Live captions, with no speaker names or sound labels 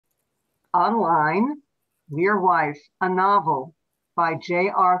online, Learwife, a novel by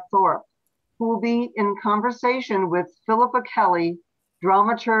JR Thorp, who will be in conversation with Philippa Kelly,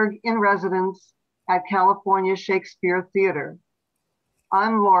 dramaturg in residence at California Shakespeare Theater.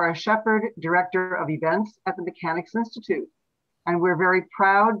 I'm Laura Shepard, Director of Events at the Mechanics Institute, and we're very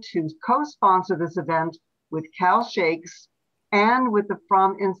proud to co-sponsor this event with Cal Shakes and with the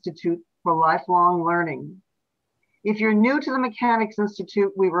Fromm Institute for Lifelong Learning. If you're new to the Mechanics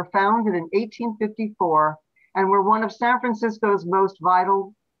Institute, we were founded in 1854, and we're one of San Francisco's most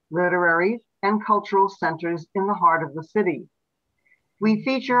vital literary and cultural centers in the heart of the city. We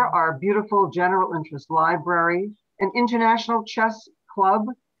feature our beautiful general interest library, an international chess club,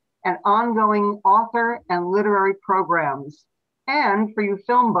 and ongoing author and literary programs. And for you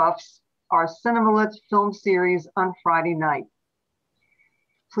film buffs, our Cinema-Lit film series on Friday night.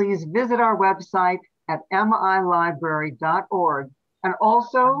 Please visit our website at milibrary.org, and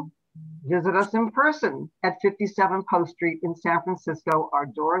also visit us in person at 57 Post Street in San Francisco. Our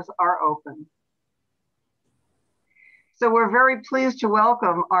doors are open. So we're very pleased to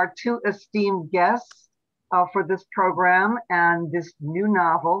welcome our two esteemed guests for this program and this new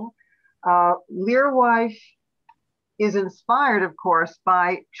novel. Learwife is inspired, of course,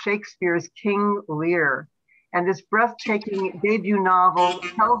 by Shakespeare's King Lear. And this breathtaking debut novel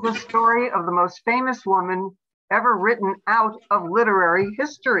tells the story of the most famous woman ever written out of literary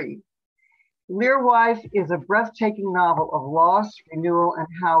history. Learwife is a breathtaking novel of loss, renewal, and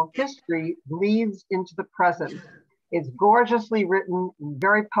how history bleeds into the present. It's gorgeously written,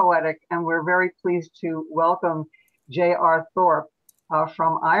 very poetic, and we're very pleased to welcome JR Thorp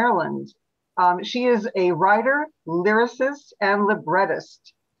from Ireland. She is a writer, lyricist, and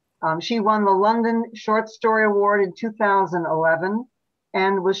librettist. She won the London Short Story Award in 2011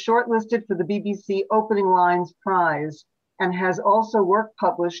 and was shortlisted for the BBC Opening Lines Prize, and has also work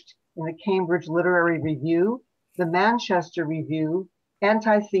published in the Cambridge Literary Review, the Manchester Review,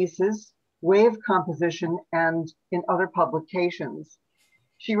 Antithesis, Wave Composition, and in other publications.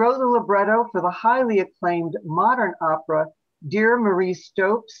 She wrote the libretto for the highly acclaimed modern opera, Dear Marie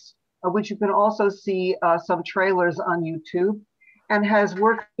Stopes, which you can also see some trailers on YouTube, and has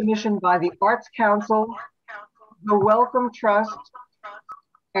work commissioned by the Arts Council, the Wellcome Trust,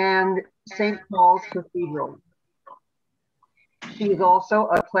 and St. Paul's Cathedral. She is also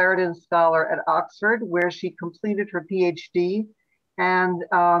a Clarendon Scholar at Oxford, where she completed her PhD, and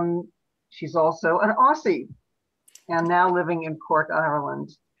she's also an Aussie, and now living in Cork,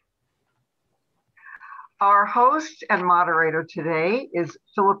 Ireland. Our host and moderator today is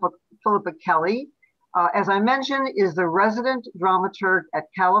Philippa Kelly. As I mentioned, is the resident dramaturg at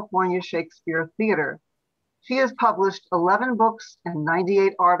California Shakespeare Theater. She has published 11 books and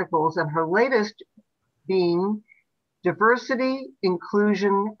 98 articles, and her latest being Diversity,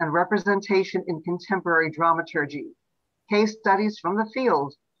 Inclusion, and Representation in Contemporary Dramaturgy, Case Studies from the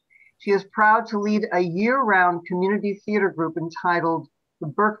Field. She is proud to lead a year-round community theater group entitled the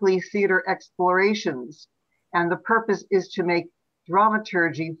Berkeley Theater Explorations, and the purpose is to make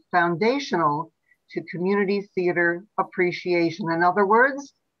dramaturgy foundational to community theater appreciation. In other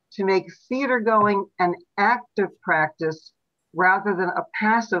words, to make theater going an active practice rather than a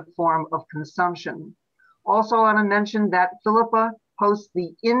passive form of consumption. Also, I want to mention that Philippa hosts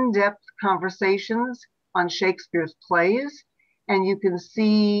the in-depth conversations on Shakespeare's plays, and you can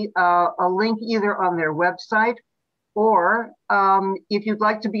see a link either on their website, or if you'd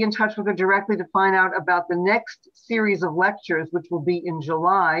like to be in touch with her directly to find out about the next series of lectures, which will be in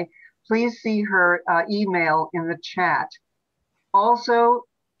July, please see her email in the chat. Also,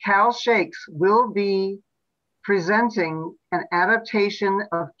 Cal Shakes will be presenting an adaptation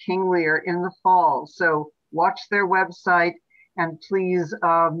of King Lear in the fall. So watch their website and please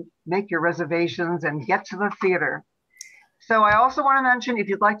make your reservations and get to the theater. So I also want to mention, if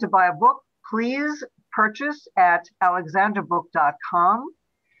you'd like to buy a book, please purchase at alexanderbook.com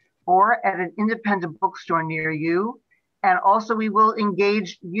or at an independent bookstore near you. And also we will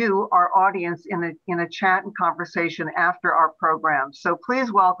engage you, our audience, in a chat and conversation after our program. So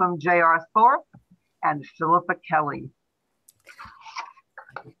please welcome JR Thorp and Philippa Kelly.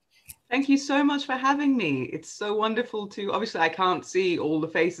 Thank you so much for having me. It's so wonderful to, obviously I can't see all the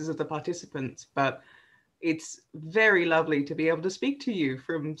faces of the participants, but it's very lovely to be able to speak to you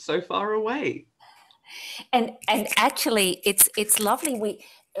from so far away. And actually it's lovely.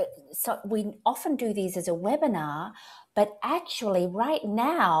 We often do these as a webinar, but actually right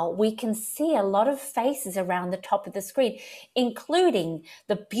now we can see a lot of faces around the top of the screen, including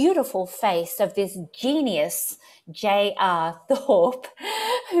the beautiful face of this genius, JR Thorp,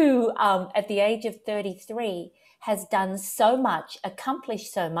 who at the age of 33 has done so much,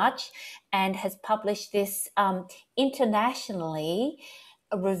 accomplished so much, and has published this internationally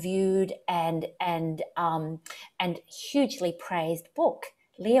reviewed and hugely praised book,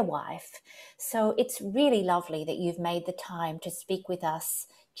 Learwife. So it's really lovely that you've made the time to speak with us,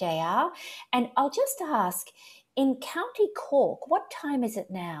 JR. And I'll just ask, in County Cork, what time is it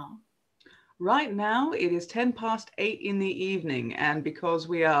now? Right now, it is 8:10 in the evening, and because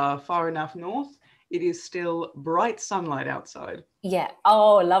we are far enough north, it is still bright sunlight outside. Yeah.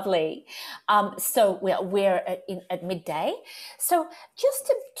 Oh, lovely. So we're at midday. So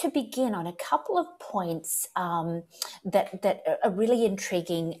just to begin on a couple of points that are really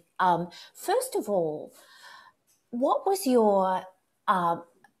intriguing. First of all, what was your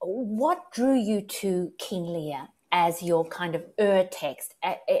what drew you to King Lear as your kind of text?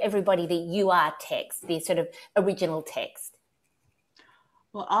 Everybody, the you are text, the sort of original text.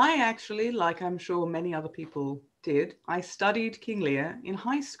 Well, I actually, like I'm sure many other people did, I studied King Lear in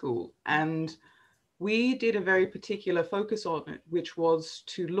high school, and we did a very particular focus on it, which was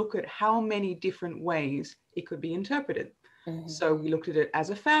to look at how many different ways it could be interpreted. Mm-hmm. So we looked at it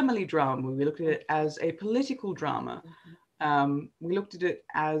as a family drama, we looked at it as a political drama, we looked at it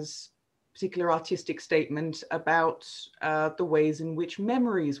as a particular artistic statement about the ways in which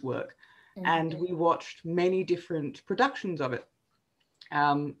memories work, and we watched many different productions of it.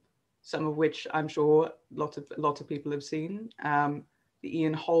 Some of which I'm sure lots of people have seen, the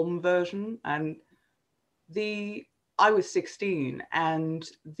Ian Holm version, and I was 16, and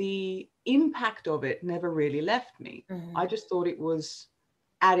the impact of it never really left me. Mm-hmm. I just thought it was,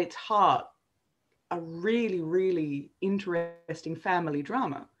 at its heart, a really, really interesting family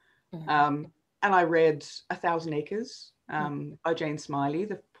drama. Mm-hmm. And I read 1,000 Acres by Jane Smiley,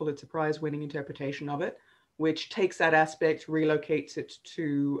 the Pulitzer Prize winning interpretation of it, which takes that aspect, relocates it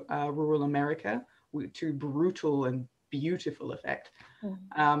to rural America to brutal and beautiful effect.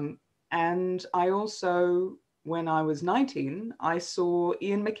 Mm-hmm. And I also, when I was 19, I saw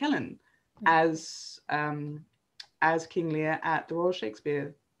Ian McKellen as King Lear at the Royal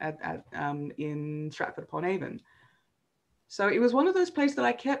Shakespeare in Stratford upon Avon. So it was one of those plays that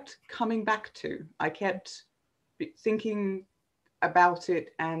I kept coming back to. I kept thinking about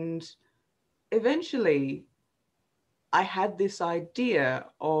it, and eventually I had this idea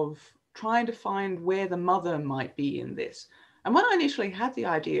of trying to find where the mother might be in this. And when I initially had the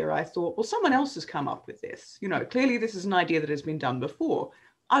idea, I thought, well, someone else has come up with this. You know, clearly this is an idea that has been done before.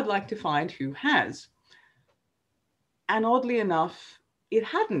 I'd like to find who has. And oddly enough, it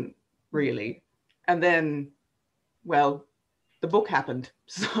hadn't really. And then, well, the book happened.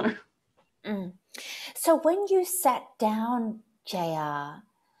 So, So when you sat down, JR,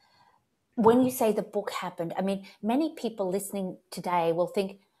 when you say the book happened, I mean, many people listening today will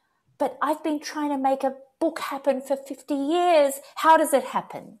think, but I've been trying to make a book happen for 50 years. How does it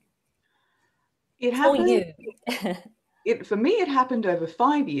happen? It happened. For me, it happened over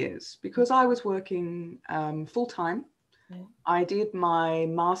 5 years because I was working full time. I did my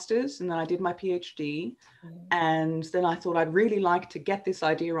master's and then I did my PhD. And then I thought I'd really like to get this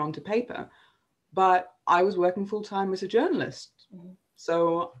idea onto paper. But I was working full time as a journalist.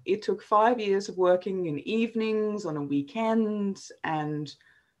 So it took 5 years of working in evenings, on a weekend, and,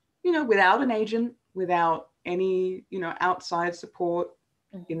 you know, without an agent, without any, you know, outside support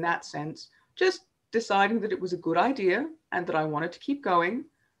in that sense, just deciding that it was a good idea and that I wanted to keep going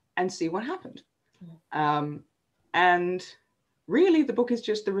and see what happened. And really, the book is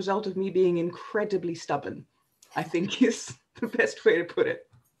just the result of me being incredibly stubborn, I think is the best way to put it.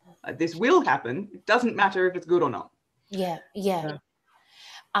 This will happen. It doesn't matter if it's good or not. Yeah.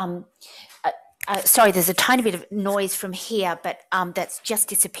 Sorry, there's a tiny bit of noise from here, but that's just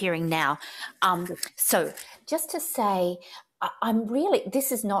disappearing now. So just to say, I'm really,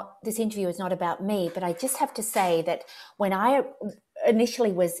 this interview is not about me, but I just have to say that when I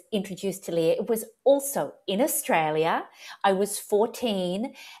initially was introduced to Lear, it was also in Australia. I was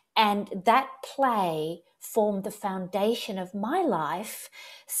 14, and that play formed the foundation of my life,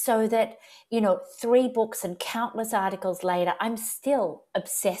 so that, you know, 3 books and countless articles later, I'm still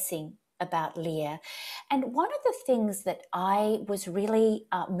obsessing about Lear. And one of the things that I was really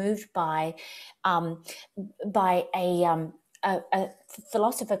moved by a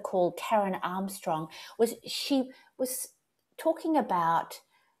philosopher called Karen Armstrong, was she was talking about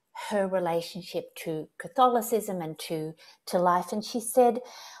her relationship to Catholicism and to life. And she said,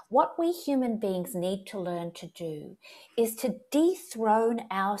 what we human beings need to learn to do is to dethrone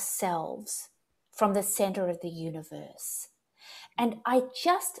ourselves from the center of the universe. And I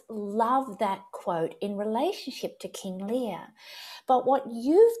just love that quote in relationship to King Lear. But what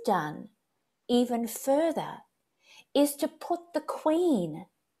you've done even further is to put the queen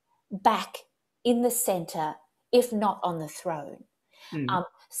back in the center, if not on the throne.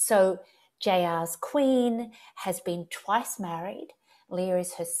 So JR's queen has been twice married. Lear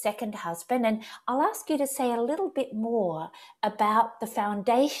is her second husband. And I'll ask you to say a little bit more about the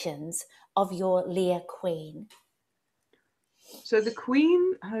foundations of your Lear queen. So the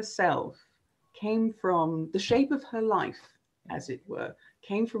queen herself came from the shape of her life, as it were,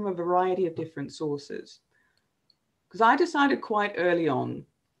 came from a variety of different sources. Because I decided quite early on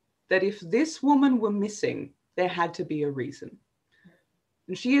that if this woman were missing, there had to be a reason.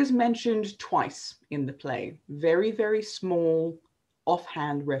 And she is mentioned twice in the play, very, very small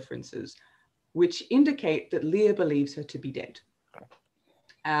offhand references, which indicate that Lear believes her to be dead.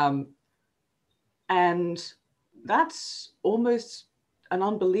 And that's almost an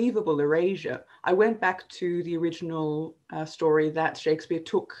unbelievable erasure. I went back to the original story that Shakespeare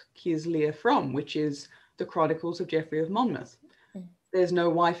took his Lear from, which is the Chronicles of Geoffrey of Monmouth. There's no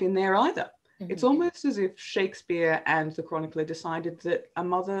wife in there either. It's almost as if Shakespeare and the chronicler decided that a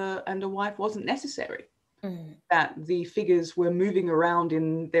mother and a wife wasn't necessary, that the figures were moving around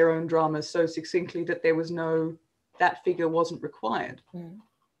in their own dramas so succinctly that there was that figure wasn't required.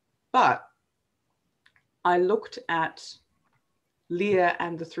 But I looked at Lear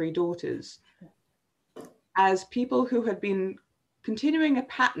and the three daughters as people who had been continuing a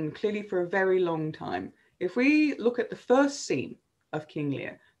pattern clearly for a very long time. If we look at the first scene of King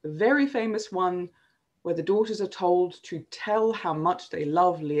Lear, the very famous one where the daughters are told to tell how much they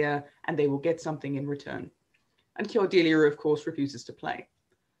love Lear and they will get something in return. And Cordelia, of course, refuses to play.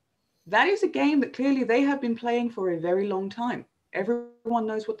 That is a game that clearly they have been playing for a very long time. Everyone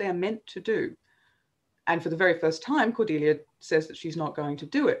knows what they are meant to do. And for the very first time, Cordelia says that she's not going to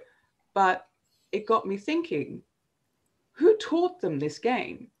do it. But it got me thinking, who taught them this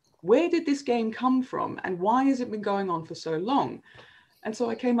game? Where did this game come from? And why has it been going on for so long? And so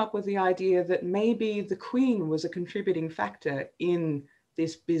I came up with the idea that maybe the queen was a contributing factor in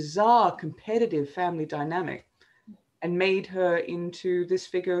this bizarre competitive family dynamic and made her into this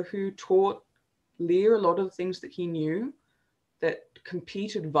figure who taught Lear a lot of the things that he knew, that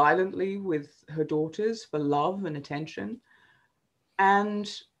competed violently with her daughters for love and attention. And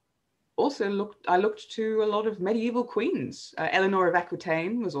also I looked to a lot of medieval queens. Eleanor of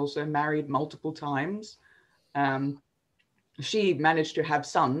Aquitaine was also married multiple times. She managed to have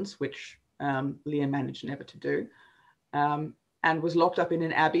sons, which Lear managed never to do, and was locked up in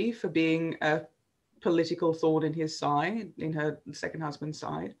an abbey for being a political thorn in his side, in her second husband's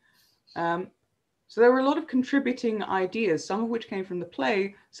side. So there were a lot of contributing ideas, some of which came from the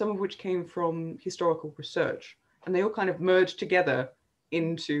play, some of which came from historical research, and they all kind of merged together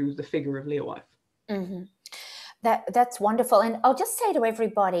into the figure of Learwife. That's wonderful. And I'll just say to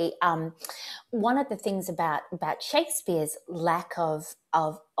everybody, one of the things about Shakespeare's lack of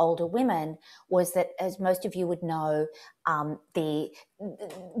older women was that, as most of you would know, the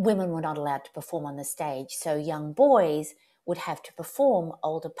women were not allowed to perform on the stage. So young boys would have to perform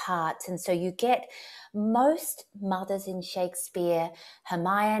older parts. And so you get most mothers in Shakespeare,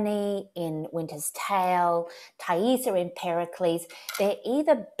 Hermione in Winter's Tale, Thaisa in Pericles, they're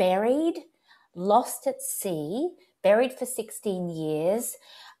either buried, lost at sea, buried for 16 years,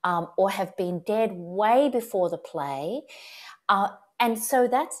 or have been dead way before the play. And so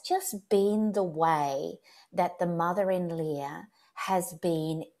that's just been the way that the mother in Lear has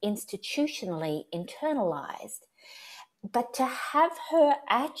been institutionally internalized. But to have her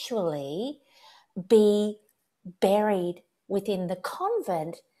actually be buried within the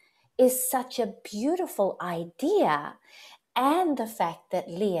convent is such a beautiful idea. And the fact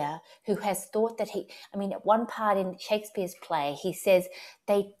that Lear, who has thought that at one part in Shakespeare's play, he says,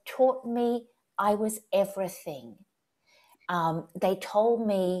 they taught me I was everything. They told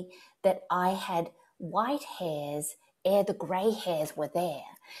me that I had white hairs ere the grey hairs were there.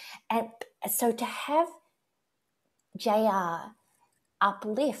 And so to have JR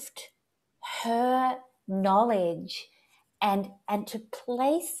uplift her knowledge and to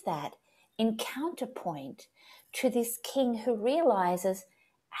place that in counterpoint to this king who realizes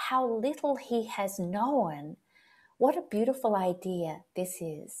how little he has known. What a beautiful idea this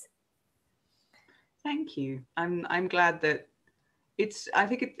is. Thank you. I'm glad that I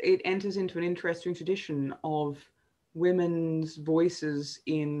think it enters into an interesting tradition of women's voices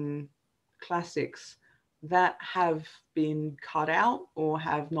in classics that have been cut out or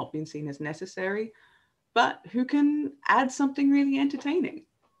have not been seen as necessary, but who can add something really entertaining.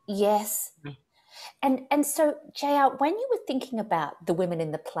 Yes. And so, JR, when you were thinking about the women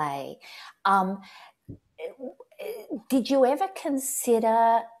in the play, did you ever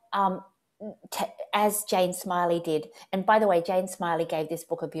consider as Jane Smiley did. And by the way, Jane Smiley gave this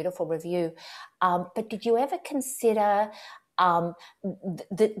book a beautiful review. But did you ever consider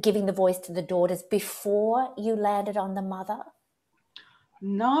giving the voice to the daughters before you landed on the mother?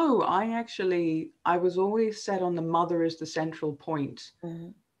 No, I was always set on the mother as the central point,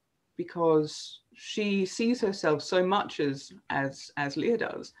 because she sees herself so much as Lear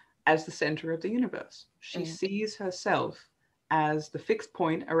does, as the center of the universe. She sees herself as the fixed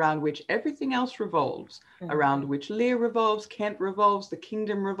point around which everything else revolves, around which Lear revolves, Kent revolves, the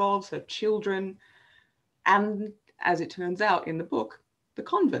kingdom revolves, her children, and as it turns out in the book, the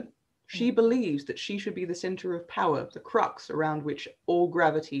convent. She believes that she should be the center of power, the crux around which all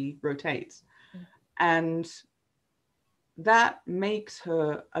gravity rotates. And that makes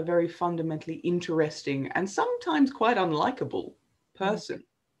her a very fundamentally interesting and sometimes quite unlikable person.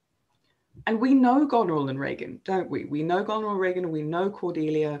 And we know Goneril and Regan, don't we? We know Goneril and Regan, we know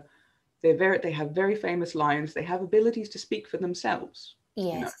Cordelia. They have very famous lines. They have abilities to speak for themselves.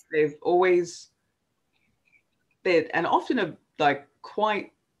 Yes. You know, they've always, and often are like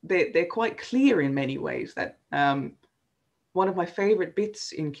they're quite clear in many ways. That one of my favorite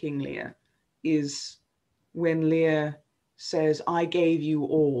bits in King Lear is when Lear says, "I gave you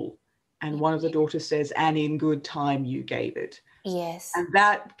all," and one of the daughters says, "And in good time you gave it." Yes. And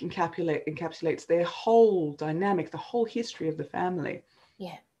that encapsulates their whole dynamic, the whole history of the family.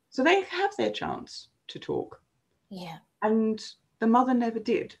 Yeah. So they have their chance to talk. Yeah. And the mother never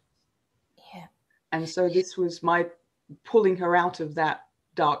did. Yeah. And so this was my pulling her out of that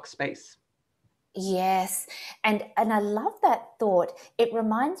dark space. Yes. And I love that thought. It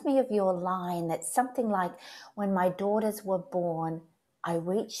reminds me of your line that's something like, when my daughters were born, I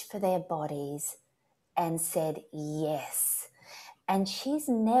reached for their bodies and said yes. And she's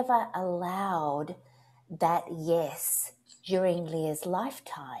never allowed that yes during Lear's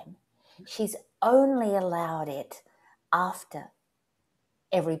lifetime. She's only allowed it after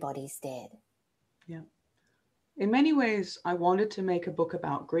everybody's dead. Yeah. In many ways, I wanted to make a book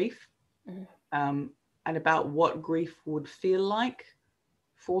about grief, and about what grief would feel like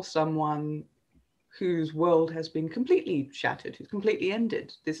for someone whose world has been completely shattered, who's completely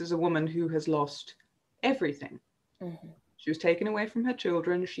ended. This is a woman who has lost everything. She was taken away from her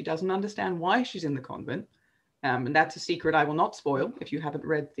children. She doesn't understand why she's in the convent. And that's a secret I will not spoil if you haven't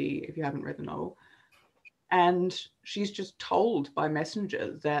read the novel. And she's just told by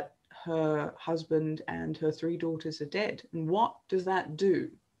messenger that her husband and her 3 daughters are dead. And what does that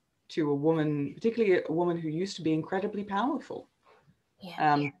do to a woman, particularly a woman who used to be incredibly powerful?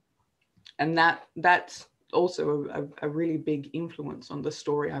 Yeah. And that's also a really big influence on the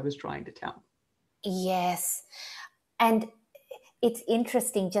story I was trying to tell. Yes. And it's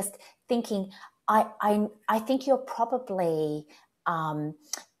interesting just thinking, I think you're probably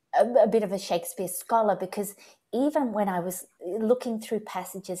a bit of a Shakespeare scholar, because even when I was looking through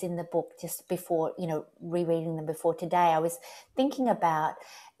passages in the book just before, rereading them before today, I was thinking about,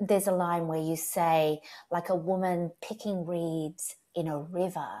 there's a line where you say, like a woman picking reeds in a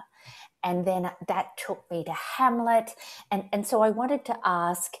river. And then that took me to Hamlet. And so I wanted to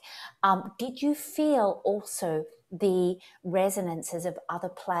ask, did you feel also the resonances of other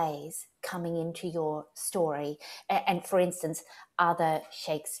plays coming into your story? And for instance, other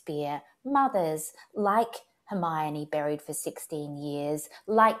Shakespeare mothers, like Hermione, buried for 16 years,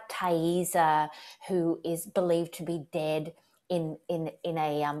 like Thaisa, who is believed to be dead in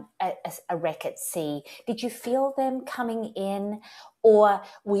a wreck at sea. Did you feel them coming in, or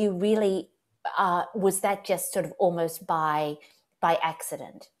were you really was that just sort of almost by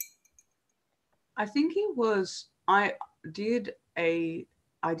accident? I think it was. I did an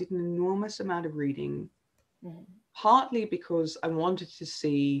enormous amount of reading, partly because I wanted to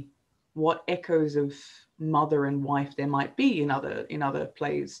see what echoes of mother and wife there might be in other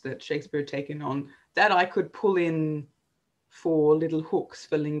plays that Shakespeare had taken on, that I could pull in for little hooks,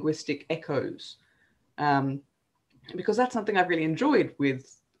 for linguistic echoes, because that's something I've really enjoyed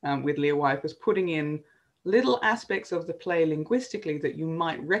with Learwife, was putting in little aspects of the play linguistically that you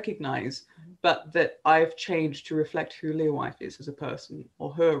might recognize, but that I've changed to reflect who Learwife is as a person,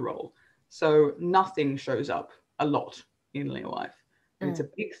 or her role. So nothing shows up a lot in Learwife. And it's a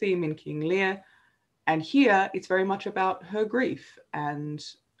big theme in King Lear. And here it's very much about her grief and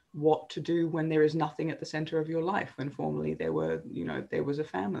what to do when there is nothing at the center of your life, when formerly there was a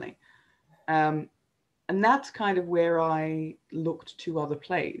family. And that's kind of where I looked to other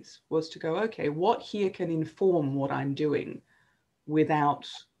plays, was to go, okay, what here can inform what I'm doing without,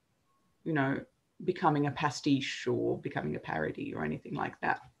 becoming a pastiche or becoming a parody or anything like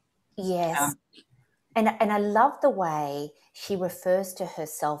that. Yes. And I love the way she refers to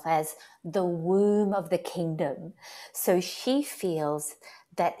herself as the womb of the kingdom. So she feels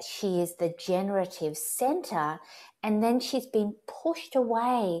that she is the generative center, and then she's been pushed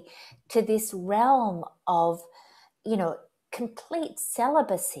away to this realm of, you know, complete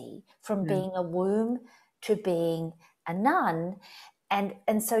celibacy, from being a womb to being a nun.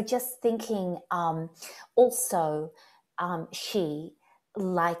 And so just thinking, also, she,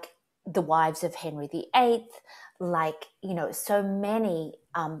 like the wives of Henry VIII, like, you know, so many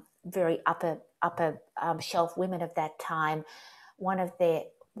very upper shelf women of that time, one of the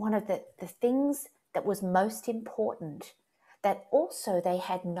things that was most important, that also they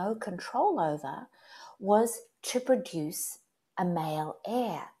had no control over, was to produce a male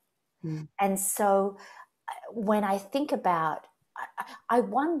heir. And so when I think about, I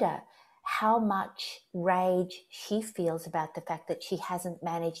wonder how much rage she feels about the fact that she hasn't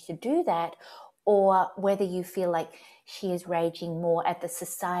managed to do that, or whether you feel like she is raging more at the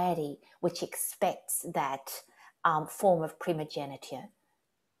society which expects that form of primogeniture.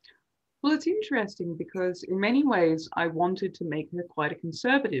 Well, it's interesting because in many ways I wanted to make her quite a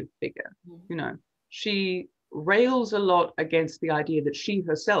conservative figure. You know, she rails a lot against the idea that she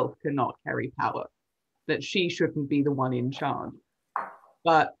herself cannot carry power, that she shouldn't be the one in charge.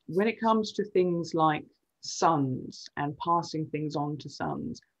 But when it comes to things like sons and passing things on to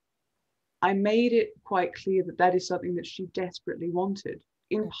sons, I made it quite clear that that is something that she desperately wanted,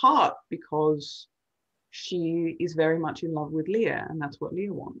 in part because she is very much in love with Lear, and that's what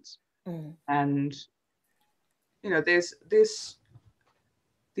Lear wants. And, you know, there's this,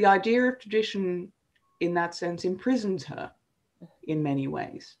 the idea of tradition in that sense imprisons her in many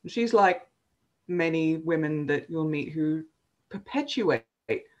ways. She's like many women that you'll meet who perpetuate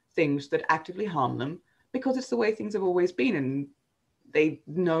things that actively harm them because it's the way things have always been and they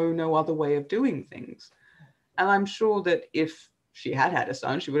know no other way of doing things. And I'm sure that if she had had a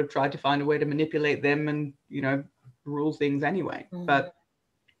son, she would have tried to find a way to manipulate them and, you know, rule things anyway. But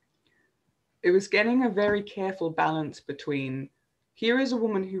it was getting a very careful balance between, here is a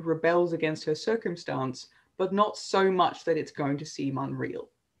woman who rebels against her circumstance, but not so much that it's going to seem unreal,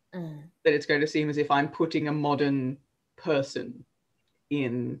 that it's going to seem as if I'm putting a modern person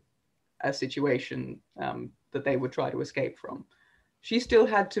in a situation that they would try to escape from. She still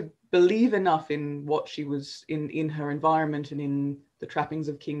had to believe enough in what she was in her environment and in the trappings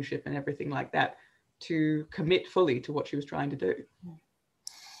of kingship and everything like that to commit fully to what she was trying to do.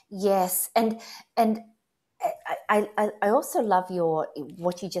 Yes, and I also love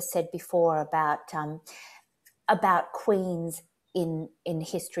what you just said before about queens in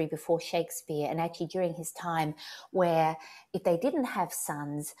history before Shakespeare, and actually during his time, where if they didn't have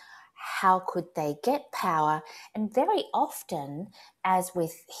sons, how could they get power? And very often, as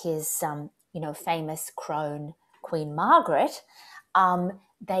with his famous crone Queen Margaret,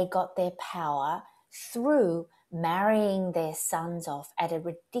 they got their power through marrying their sons off at a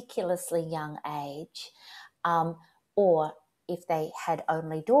ridiculously young age, or if they had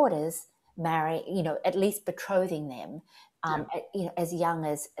only daughters, marry, at least betrothing them, as young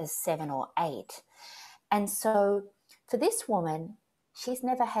as 7 or 8. And so for this woman, she's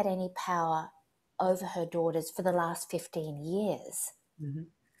never had any power over her daughters for the last 15 years.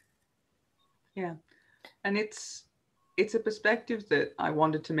 Yeah. And it's a perspective that I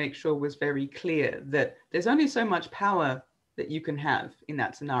wanted to make sure was very clear, that there's only so much power that you can have in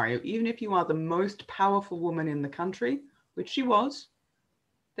that scenario. Even if you are the most powerful woman in the country, which she was,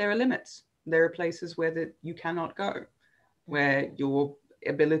 there are limits. There are places where you cannot go, where your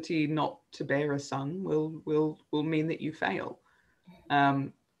ability not to bear a son will mean that you fail.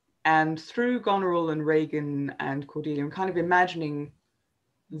 And through Goneril and Regan and Cordelia, I'm kind of imagining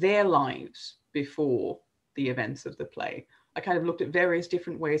their lives before the events of the play. I kind of looked at various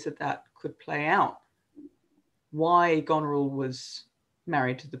different ways that could play out. Why Goneril was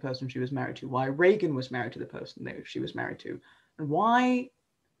married to the person she was married to, why Regan was married to the person that she was married to, and why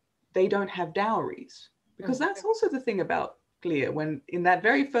they don't have dowries. Because that's also the thing about Lear, when in that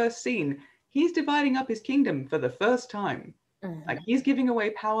very first scene, he's dividing up his kingdom for the first time. Like, he's giving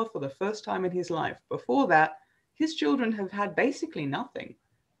away power for the first time in his life. Before that, his children have had basically nothing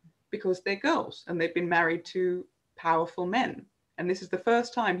because they're girls and they've been married to powerful men. And this is the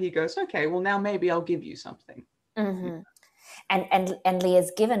first time he goes, okay, well, now maybe I'll give you something. And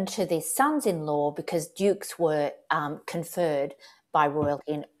Lear's given to their sons-in-law because dukes were conferred by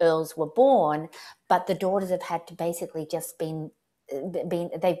royalty and earls were born, but the daughters have had to basically just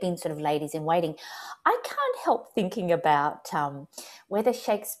they've been sort of ladies in waiting. I can't help thinking about whether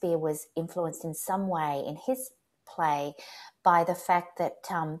Shakespeare was influenced in some way in his play by the fact that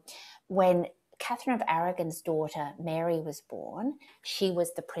when Catherine of Aragon's daughter, Mary, was born. She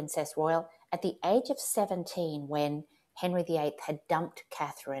was the Princess Royal at the age of 17 when Henry VIII had dumped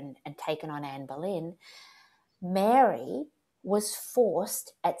Catherine and taken on Anne Boleyn. Mary was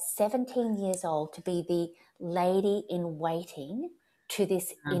forced at 17 years old to be the lady in waiting to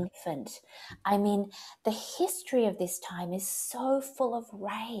this infant. I mean, the history of this time is so full of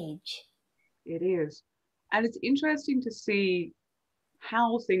rage. It is. And it's interesting to see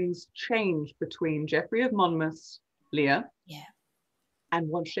how things change between Geoffrey of Monmouth's Lear and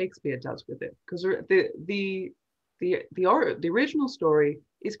what Shakespeare does with it. Because the original story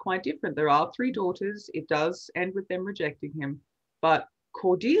is quite different. There are 3 daughters. It does end with them rejecting him. But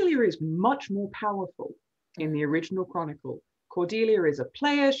Cordelia is much more powerful in the original chronicle. Cordelia is a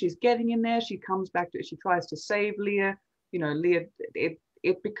player. She's getting in there. She comes back to it. She tries to save Lear. You know, Lear,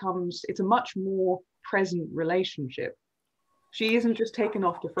 it's a much more present relationship. She isn't just taken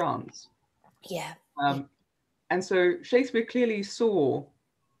off to France. Yeah. And so Shakespeare clearly saw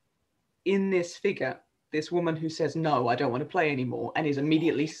in this figure, this woman who says, no, I don't want to play anymore, and is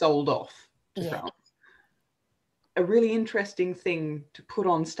immediately sold off to France. A really interesting thing to put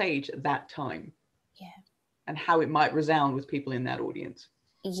on stage at that time. Yeah. And how it might resound with people in that audience.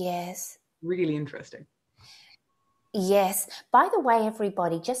 Yes. Really interesting. Yes. By the way,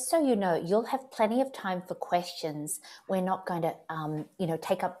 everybody, just so you know, you'll have plenty of time for questions. We're not going to,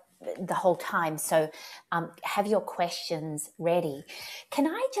 take up the whole time. So have your questions ready. Can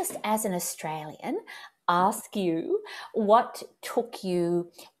I just, as an Australian, ask you what took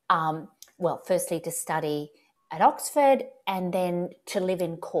you, firstly to study at Oxford and then to live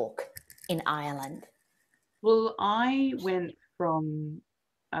in Cork in Ireland? Well, I went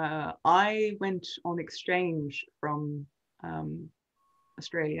on exchange from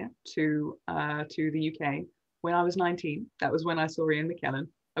Australia to the UK when I was 19. That was when I saw Ian McKellen.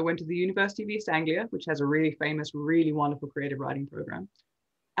 I went to the University of East Anglia, which has a really famous, really wonderful creative writing program.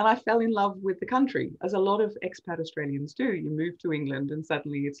 And I fell in love with the country, as a lot of expat Australians do. You move to England and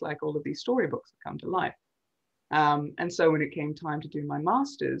suddenly it's like all of these storybooks have come to life. And so when it came time to do my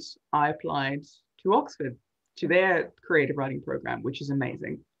master's, I applied to Oxford, to their creative writing program, which is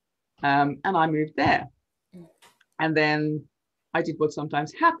amazing. And I moved there. And then I did what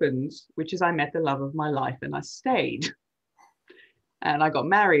sometimes happens, which is I met the love of my life and I stayed. And I got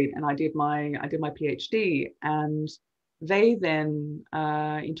married and I did my PhD. And they then,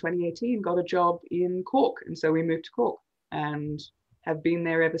 in 2018, got a job in Cork. And so we moved to Cork and have been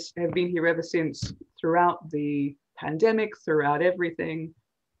here ever since, throughout the pandemic, throughout everything.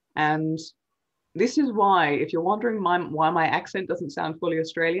 And this is why, if you're wondering why my accent doesn't sound fully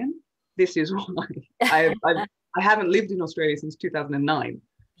Australian, this is why. I haven't lived in Australia since 2009.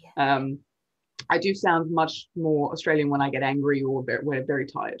 Yeah. I do sound much more Australian when I get angry or we're very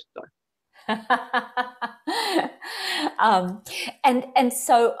tired, though. And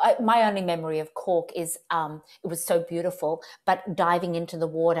so my only memory of Cork is it was so beautiful, but diving into the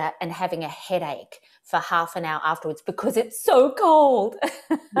water and having a headache for half an hour afterwards because it's so cold.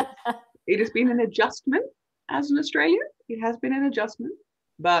 It has been an adjustment as an Australian. It has been an adjustment,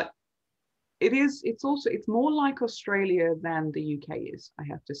 but it's more like Australia than the UK is, I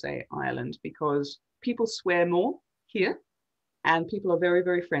have to say, Ireland, because people swear more here and people are very,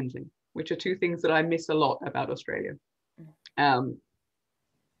 very friendly, which are 2 things that I miss a lot about Australia.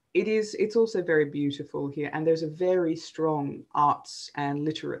 It's also very beautiful here, and there's a very strong arts and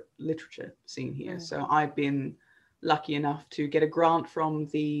literature scene here. So I've been lucky enough to get a grant from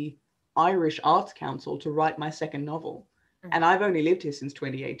the Irish Arts Council to write my 2nd novel. And I've only lived here since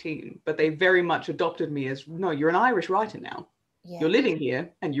 2018, but they very much adopted me as, no, you're an Irish writer now. Yeah. You're living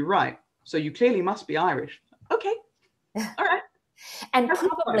here and you write, so you clearly must be Irish. Okay, all right. And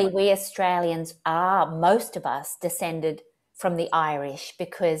probably we Australians are, most of us, descended from the Irish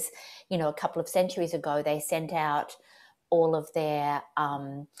because, a couple of centuries ago, they sent out all of their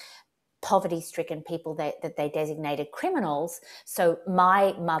poverty-stricken people that they designated criminals. So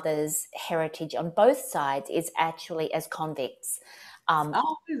my mother's heritage on both sides is actually as convicts.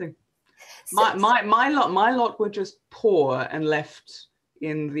 Amazing. My lot were just poor and left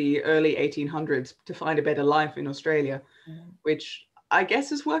in the early 1800s to find a better life in Australia, which I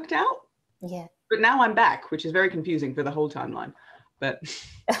guess has worked out. Yeah. But now I'm back, which is very confusing for the whole timeline. But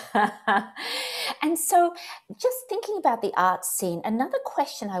and so just thinking about the art scene, another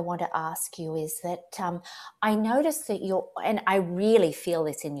question I want to ask you is that I noticed that and I really feel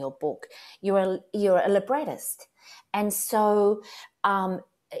this in your book, you're a librettist. And so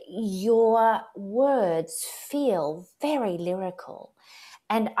your words feel very lyrical.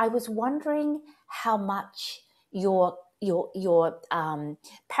 And I was wondering how much your your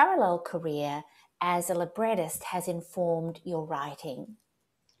parallel career as a librettist has informed your writing?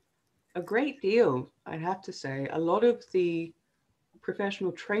 A great deal, I'd have to say. A lot of the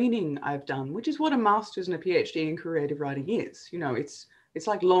professional training I've done, which is what a master's and a PhD in creative writing is. You know, it's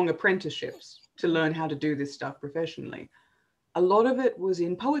like long apprenticeships to learn how to do this stuff professionally. A lot of it was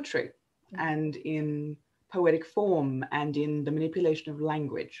in poetry and in poetic form and in the manipulation of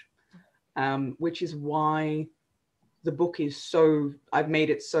language, which is why the book is so, I've made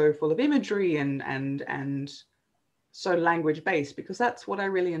it so full of imagery and so language based, because that's what I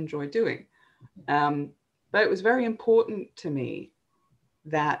really enjoy doing. But it was very important to me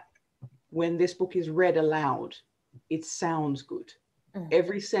that when this book is read aloud, it sounds good.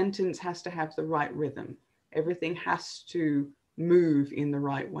 Every sentence has to have the right rhythm. Everything has to move in the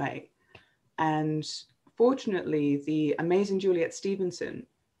right way. And fortunately, the amazing Juliet Stevenson,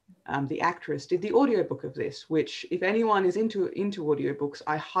 the actress, did the audiobook of this, which if anyone is into audiobooks,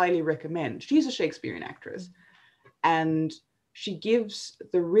 I highly recommend. She's a Shakespearean actress. And she gives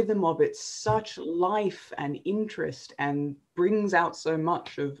the rhythm of it such life and interest and brings out so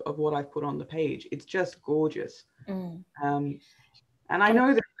much of what I've put on the page. It's just gorgeous. And I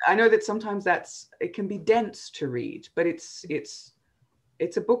know that sometimes it can be dense to read, but it's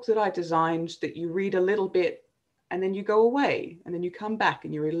a book that I designed that you read a little bit and then you go away, and then you come back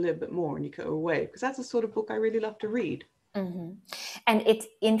and you read a little bit more and you go away, because that's the sort of book I really love to read. And it's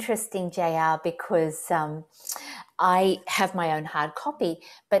interesting, JR, because I have my own hard copy,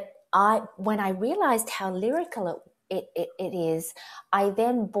 but when I realized how lyrical it is, I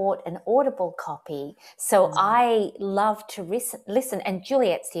then bought an Audible copy. So I love to listen. And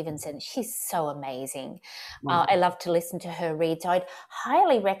Juliet Stevenson, she's so amazing. I love to listen to her read. So I'd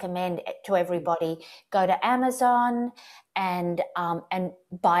highly recommend it to everybody. Go to Amazon and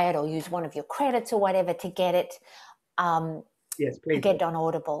buy it, or use one of your credits or whatever to get it. Yes, please. To get it on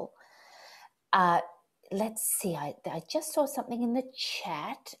Audible. Let's see. I just saw something in the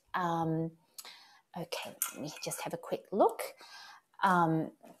chat. Okay, let me just have a quick look.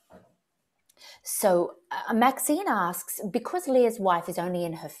 So Maxine asks, because Lear's wife is only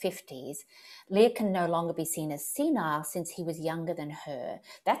in her 50s, Lear can no longer be seen as senile since he was younger than her.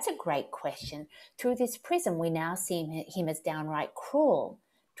 That's a great question. Through this prism, we now see him as downright cruel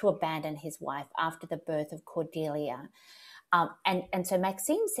to abandon his wife after the birth of Cordelia. And so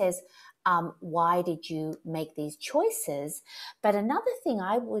Maxine says, why did you make these choices? But another thing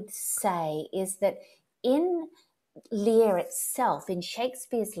I would say is that in Lear itself, in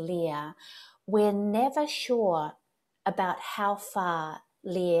Shakespeare's Lear, we're never sure about how far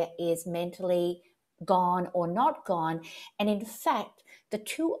Lear is mentally gone or not gone. And in fact, the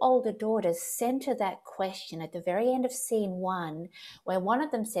two older daughters center that question at the very end of scene 1, where one of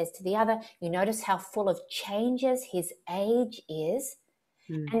them says to the other, you notice how full of changes his age is?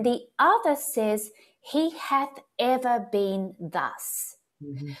 And the other says, he hath ever been thus.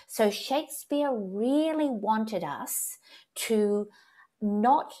 So Shakespeare really wanted us to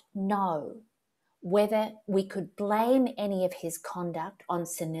not know whether we could blame any of his conduct on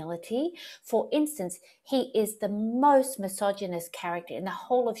senility. For instance, he is the most misogynist character in the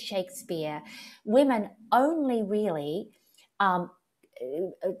whole of Shakespeare. Women only really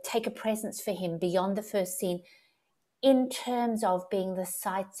take a presence for him beyond the first scene in terms of being the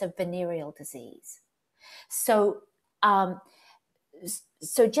sites of venereal disease. So,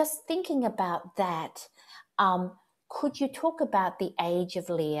 so just thinking about that, could you talk about the age of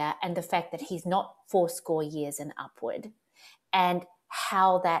Lear and the fact that he's not 80 years and upward, and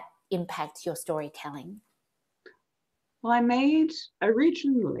how that impacts your storytelling? Well,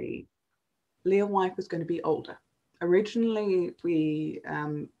 originally, Learwife was going to be older. Originally,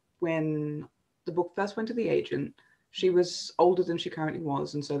 when the book first went to the agent, she was older than she currently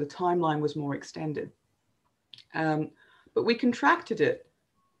was, and so the timeline was more extended. But we contracted it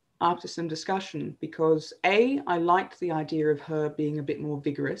after some discussion because I liked the idea of her being a bit more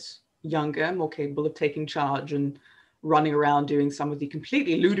vigorous, younger, more capable of taking charge and running around doing some of the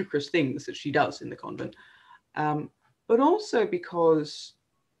completely ludicrous things that she does in the convent. But also because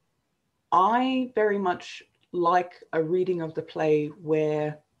I very much like a reading of the play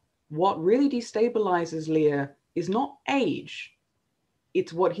where what really destabilizes Lear is not age,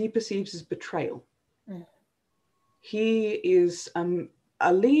 it's what he perceives as betrayal. He is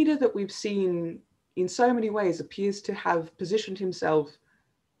a leader that we've seen in so many ways appears to have positioned himself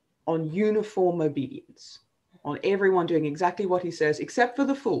on uniform obedience, on everyone doing exactly what he says, except for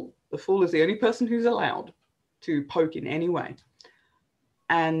the fool. The fool is the only person who's allowed to poke in any way.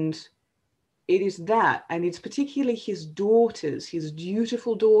 And it is that, and it's particularly his daughters, his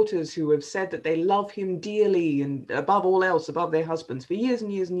dutiful daughters, who have said that they love him dearly and above all else, above their husbands for years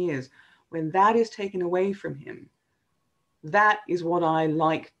and years and years. When that is taken away from him, that is what I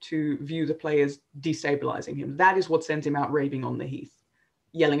like to view the play as destabilizing him. That is what sends him out raving on the heath,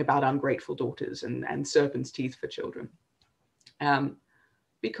 yelling about ungrateful daughters and serpent's teeth for children.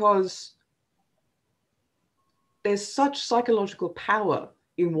 Because there's such psychological power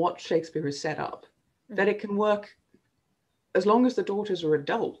in what Shakespeare has set up that it can work as long as the daughters are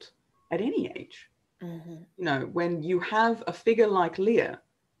adult at any age. You know, when you have a figure like Lear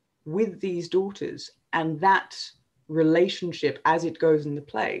with these daughters and that relationship as it goes in the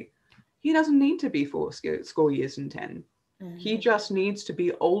play, he doesn't need to be score years and 10. He just needs to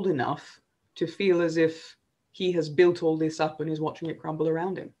be old enough to feel as if he has built all this up and is watching it crumble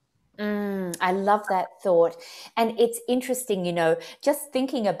around him. I love that thought. And it's interesting, you know, just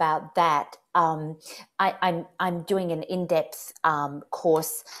thinking about that. I'm doing an in-depth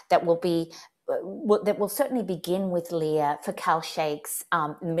course that will certainly begin with Lear for Cal Shakes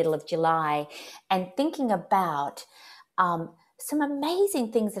in the middle of July, and thinking about some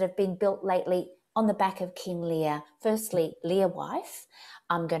amazing things that have been built lately on the back of King Lear. Firstly, Learwife.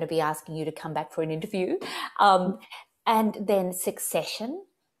 I'm going to be asking you to come back for an interview. And then Succession.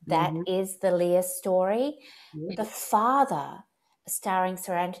 That is the Lear story. The Father, starring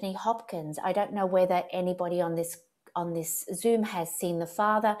Sir Anthony Hopkins. I don't know whether anybody on this Zoom has seen The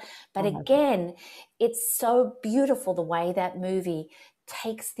Father, but again, it's so beautiful the way that movie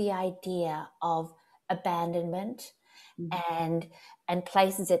takes the idea of abandonment and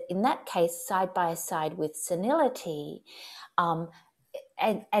places it, in that case, side by side with senility,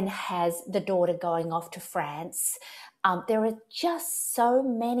 and has the daughter going off to France. There are just so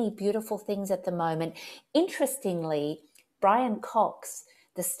many beautiful things at the moment. Interestingly, Brian Cox,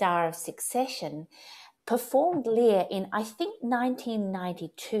 the star of Succession, performed Lear in, I think,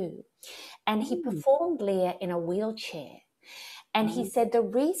 1992. And he performed Lear in a wheelchair. And he said the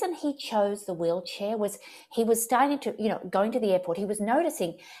reason he chose the wheelchair was he was starting to, you know, going to the airport, he was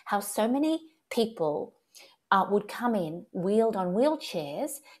noticing how so many people would come in wheeled on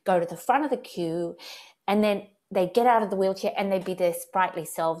wheelchairs, go to the front of the queue, and then they get out of the wheelchair and they'd be their sprightly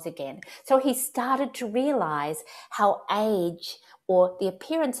selves again. So he started to realize how age, or the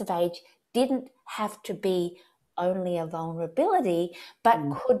appearance of age, didn't have to be only a vulnerability, but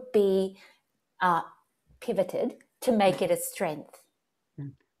could be pivoted to make it a strength.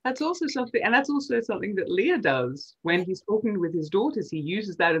 That's also something, and that's also something that Lear does when he's talking with his daughters. He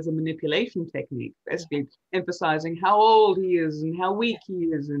uses that as a manipulation technique, basically emphasizing how old he is and how weak he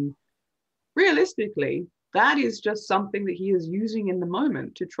is. And realistically, that is just something that he is using in the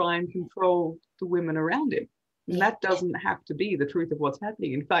moment to try and control the women around him. And that doesn't have to be the truth of what's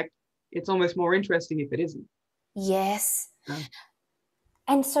happening. In fact, it's almost more interesting if it isn't. Yes.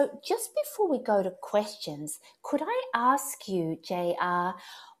 And so just before we go to questions, could I ask you, JR,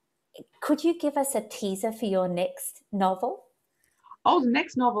 could you give us a teaser for your next novel? Oh, the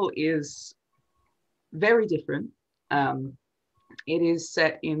next novel is very different. It is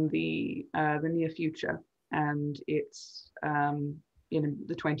set in the near future, and it's in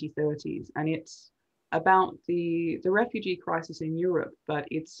the 2030s, and it's about the refugee crisis in Europe, but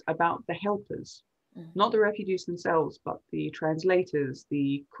it's about the helpers, not the refugees themselves, but the translators,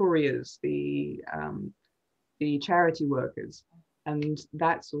 the couriers, the charity workers, and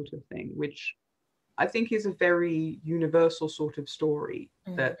that sort of thing, which I think is a very universal sort of story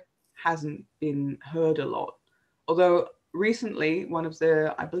that hasn't been heard a lot. Although recently, one of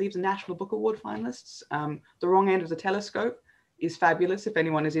the, I believe, the National Book Award finalists, The Wrong End of the Telescope, is fabulous if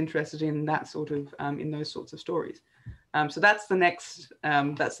anyone is interested in that sort of, in those sorts of stories. So that's the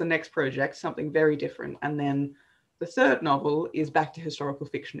next project, something very different. And then the third novel is back to historical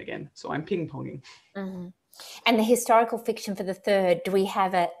fiction again. So I'm ping-ponging. And the historical fiction for the third, do we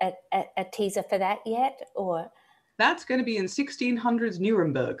have a teaser for that yet, or? That's going to be in 1600s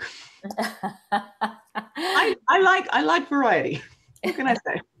Nuremberg. I like variety. What can I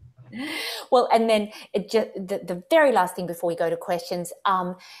say? Well, and then the very last thing before we go to questions,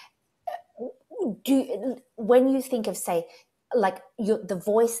 when you think of, say, like the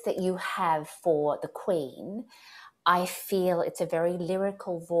voice that you have for the Queen, I feel it's a very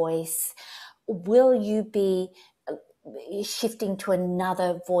lyrical voice. Will you be shifting to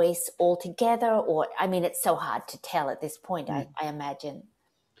another voice altogether? Or, I mean, it's so hard to tell at this point, I imagine.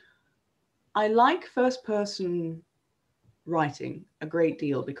 I like first person writing a great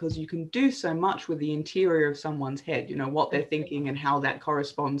deal because you can do so much with the interior of someone's head, you know, what they're thinking and how that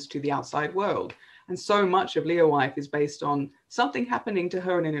corresponds to the outside world. And so much of Learwife is based on something happening to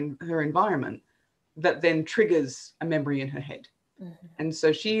her in her environment that then triggers a memory in her head. Mm-hmm. And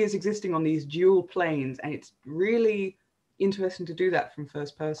so she is existing on these dual planes, and it's really interesting to do that from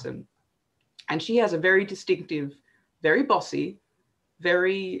first person. And she has a very distinctive, very bossy,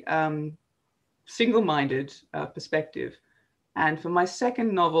 very single-minded perspective. And for my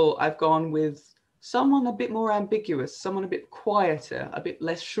second novel, I've gone with someone a bit more ambiguous, someone a bit quieter, a bit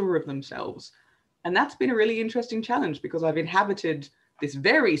less sure of themselves. And that's been a really interesting challenge, because I've inhabited this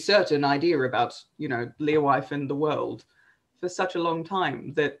very certain idea about, you know, Learwife and the world for such a long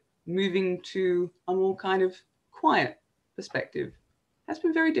time, that moving to a more kind of quiet perspective has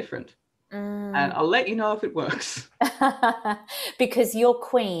been very different. And I'll let you know if it works. Because your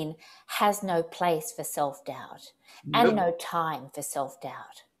queen has no place for self-doubt. Nope. And no time for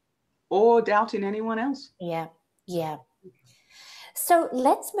self-doubt. Or doubt in anyone else. Yeah, yeah. So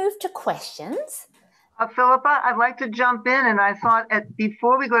let's move to questions. Philippa, I'd like to jump in, and I thought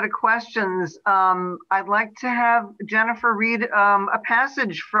before we go to questions, I'd like to have Jennifer read a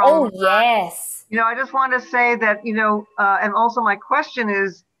passage from. Oh, yes. I just want to say that, and also my question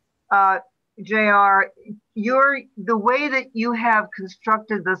is, JR, the way that you have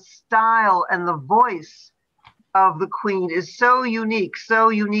constructed the style and the voice of the Queen is so unique, so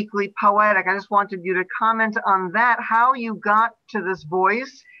uniquely poetic. I just wanted you to comment on that, how you got to this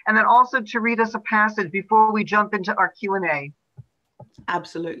voice, and then also to read us a passage before we jump into our Q&A.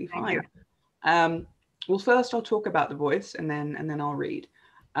 Absolutely fine. Well, first I'll talk about the voice, and then I'll read.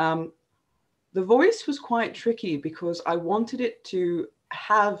 The voice was quite tricky because I wanted it to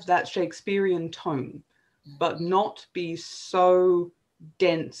have that Shakespearean tone, but not be so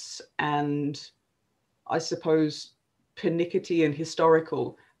dense and, I suppose, pernickety and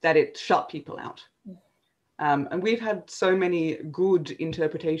historical that it shut people out. And we've had so many good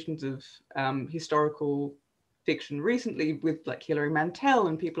interpretations of historical fiction recently, with like Hilary Mantel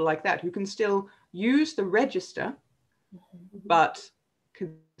and people like that, who can still use the register, but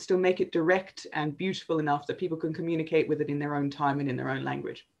can still make it direct and beautiful enough that people can communicate with it in their own time and in their own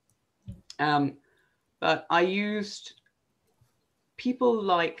language. But I used people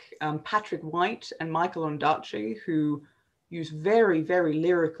like Patrick White and Michael Ondaatje, who use very, very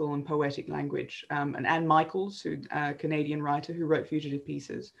lyrical and poetic language, and Anne Michaels, who a Canadian writer who wrote Fugitive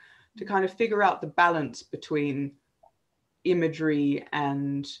Pieces, to kind of figure out the balance between imagery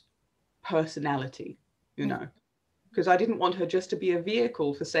and personality, because I didn't want her just to be a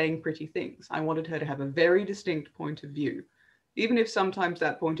vehicle for saying pretty things. I wanted her to have a very distinct point of view. Even if sometimes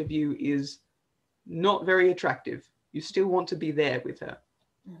that point of view is not very attractive, you still want to be there with her.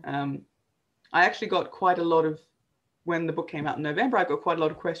 I actually got quite a lot of, when the book came out in November, I got quite a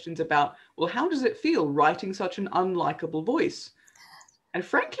lot of questions about, well, how does it feel writing such an unlikable voice? And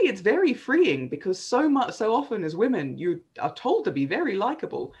frankly, it's very freeing, because so often as women, you are told to be very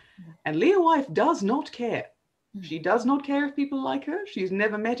likable. And Learwife does not care. She does not care if people like her. She's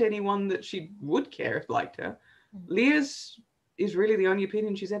never met anyone that she would care if liked her. Lear's is really the only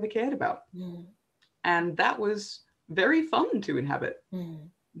opinion she's ever cared about. And that was very fun to inhabit.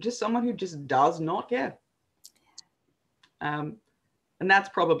 Just someone who just does not care. And that's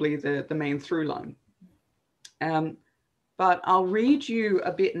probably the main through line. But I'll read you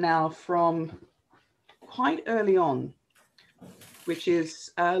a bit now from quite early on, which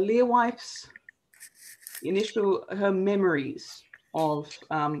is Learwife's her memories of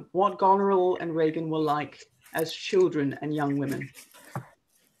what Goneril and Regan were like as children and young women.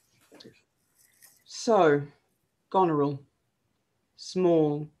 So, Goneril,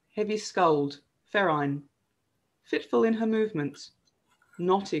 small, heavy-skulled, ferine, fitful in her movements,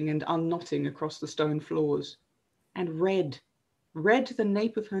 knotting and unknotting across the stone floors, and red to the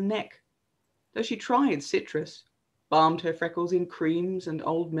nape of her neck, though she tried citrus, balmed her freckles in creams and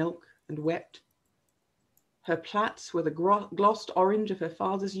old milk, and wept. Her plaits were the glossed orange of her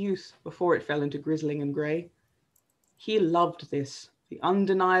father's youth before it fell into grizzling and grey. He loved this, the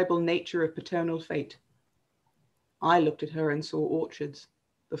undeniable nature of paternal fate. I looked at her and saw orchards,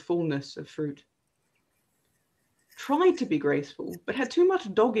 the fullness of fruit. Tried to be graceful, but had too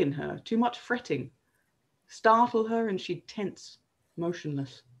much dog in her, too much fretting. Startle her and she'd tense,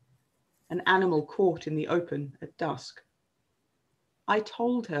 motionless, an animal caught in the open at dusk. I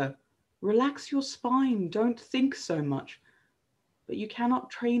told her, relax your spine, don't think so much, but you cannot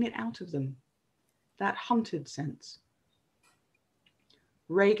train it out of them, that hunted sense.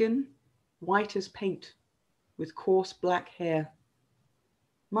 Regan, white as paint, with coarse black hair.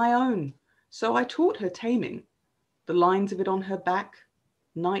 My own, so I taught her taming, the lines of it on her back,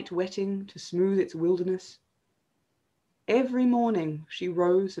 night wetting to smooth its wilderness. Every morning she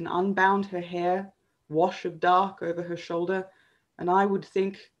rose and unbound her hair, wash of dark over her shoulder, and I would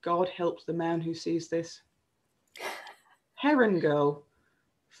think, God help the man who sees this. Heron girl,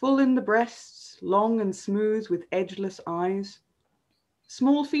 full in the breasts, long and smooth with edgeless eyes,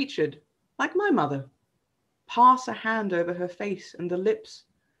 small featured, like my mother. Pass a hand over her face, and the lips,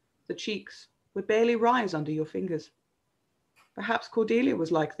 the cheeks, would barely rise under your fingers. Perhaps Cordelia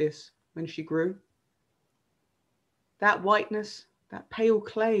was like this when she grew. That whiteness, that pale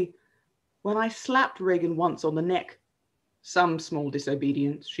clay, when I slapped Regan once on the neck, some small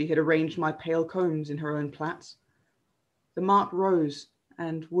disobedience, she had arranged my pale combs in her own plaits. The mark rose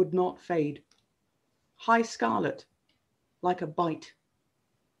and would not fade. High scarlet, like a bite.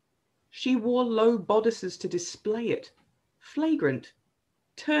 She wore low bodices to display it, flagrant,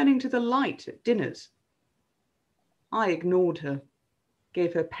 turning to the light at dinners. I ignored her,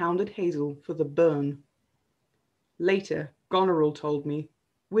 gave her pounded hazel for the burn. Later, Goneril told me,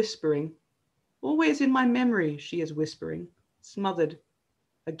 whispering, always in my memory she is whispering, smothered,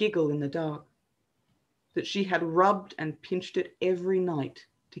 a giggle in the dark, that she had rubbed and pinched it every night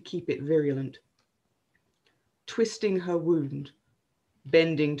to keep it virulent, twisting her wound,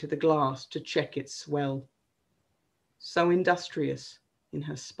 bending to the glass to check its swell, so industrious in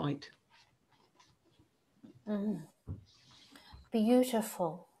her spite.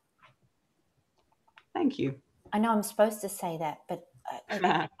 Beautiful. Thank you. I know I'm supposed to say that, but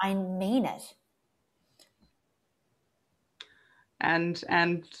I mean it. And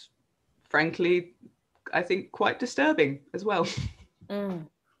frankly, I think quite disturbing as well. But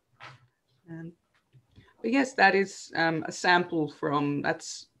yes, that is a sample from,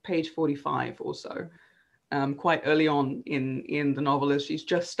 that's page 45 or so, quite early on in the novel, as she's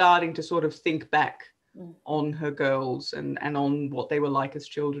just starting to sort of think back on her girls and on what they were like as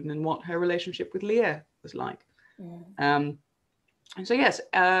children and what her relationship with Lear was like. And so yes,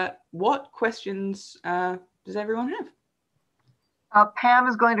 what questions does everyone have? Pam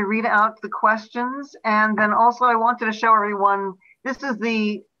is going to read out the questions, and then also I wanted to show everyone, this is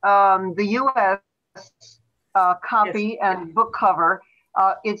the U.S. Copy and book cover.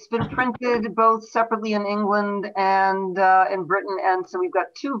 It's been printed both separately in England and in Britain, and so we've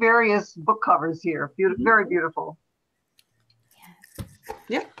got two various book covers here. Very beautiful.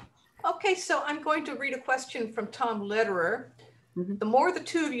 Yeah. Okay, so I'm going to read a question from Tom Lederer. The more the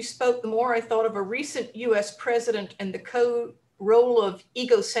two of you spoke, the more I thought of a recent U.S. president and the role of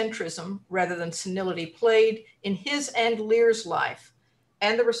egocentrism rather than senility played in his and Lear's life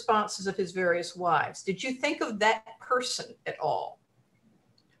and the responses of his various wives. Did you think of that person at all?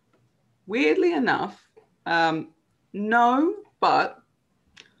 Weirdly enough, no, but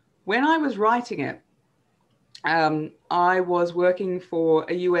when I was writing it, I was working for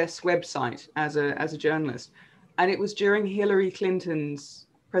a US website as a journalist, and it was during Hillary Clinton's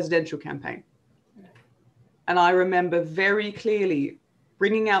presidential campaign. And I remember very clearly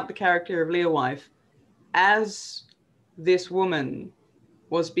bringing out the character of Learwife as this woman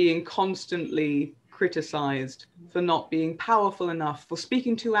was being constantly criticized for not being powerful enough, for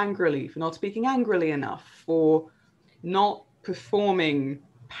speaking too angrily, for not speaking angrily enough, for not performing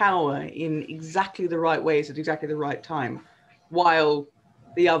power in exactly the right ways at exactly the right time, while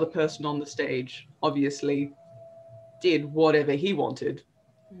the other person on the stage obviously did whatever he wanted.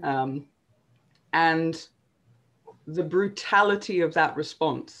 And the brutality of that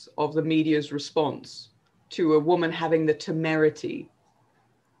response, of the media's response to a woman having the temerity,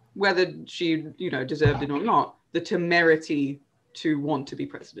 whether she, deserved it or not, the temerity to want to be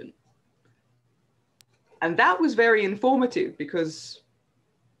president. And that was very informative, because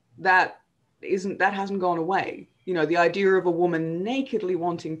that hasn't gone away. The idea of a woman nakedly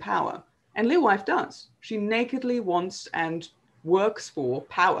wanting power, and Learwife does. She nakedly wants and works for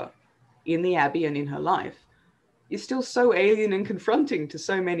power in the Abbey and in her life, is still so alien and confronting to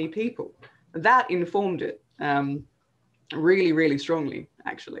so many people. That informed it really, really strongly,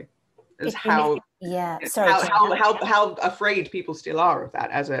 actually, as how afraid people still are of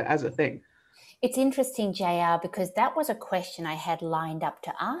that as a thing. It's interesting, JR, because that was a question I had lined up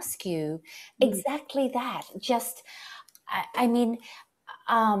to ask you. Exactly that. Just, I mean,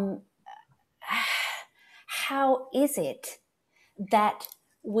 how is it that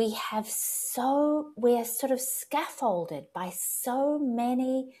we're sort of scaffolded by so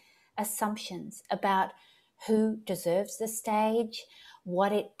many assumptions about who deserves the stage,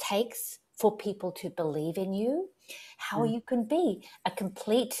 what it takes for people to believe in you, how you can be a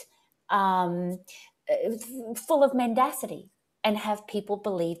complete full of mendacity, and have people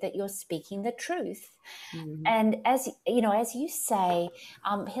believe that you're speaking the truth. Mm-hmm. And as you know, as you say,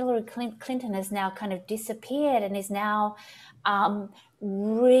 Hillary Clinton has now kind of disappeared and is now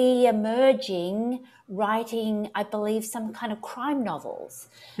re-emerging, writing, I believe, some kind of crime novels.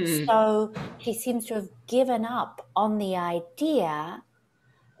 So she seems to have given up on the idea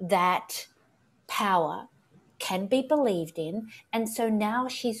that power can be believed in. And so now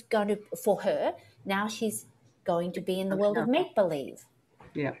she's going to, for her, now she's going to be in the world of make-believe.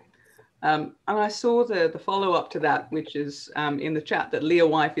 Yeah. And I saw the follow-up to that, which is in the chat, that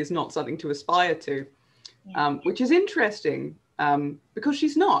Learwife is not something to aspire to, which is interesting because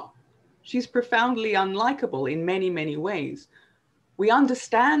she's not. She's profoundly unlikable in many, many ways. We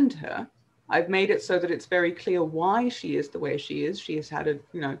understand her. I've made it so that it's very clear why she is the way she is. She has had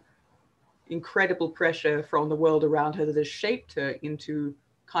a, incredible pressure from the world around her that has shaped her into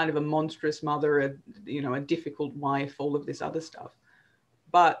kind of a monstrous mother, a difficult wife, all of this other stuff.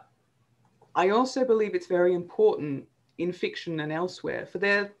 But I also believe it's very important in fiction and elsewhere for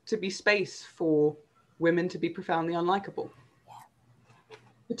there to be space for women to be profoundly unlikable,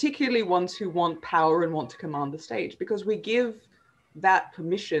 particularly ones who want power and want to command the stage, because we give that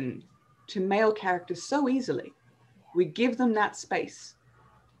permission to male characters so easily. We give them that space.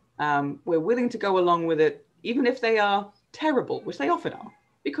 We're willing to go along with it, even if they are terrible, which they often are,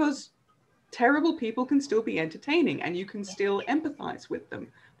 because terrible people can still be entertaining and you can still empathize with them.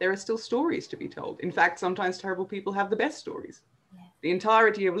 There are still stories to be told. In fact, sometimes terrible people have the best stories. The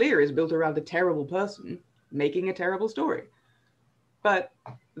entirety of Lear is built around a terrible person making a terrible story. But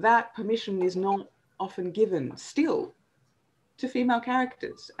that permission is not often given still to female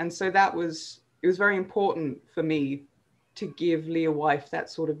characters. And so it was very important for me to give Learwife that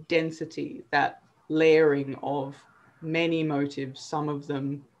sort of density, that layering of many motives, some of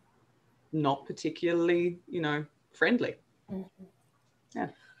them not particularly, friendly. Mm-hmm. Yeah.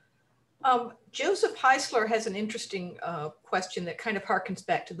 Joseph Heisler has an interesting question that kind of harkens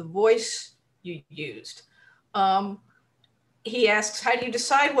back to the voice you used. He asks, how do you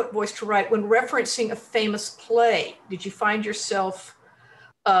decide what voice to write when referencing a famous play? Did you find yourself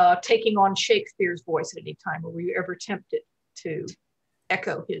taking on Shakespeare's voice at any time, or were you ever tempted to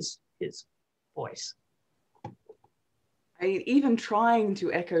echo his voice? Even trying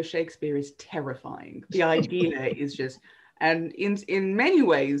to echo Shakespeare is terrifying. The idea is just, and in many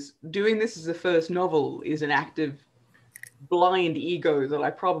ways, doing this as a first novel is an act of blind ego that I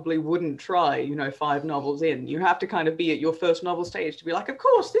probably wouldn't try, 5 novels in. You have to kind of be at your first novel stage to be like, of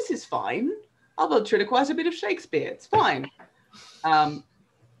course, this is fine. I'll ventriloquize a bit of Shakespeare. It's fine.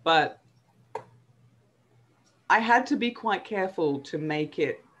 But I had to be quite careful to make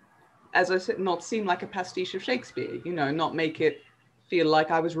it, as I said, not seem like a pastiche of Shakespeare, not make it feel like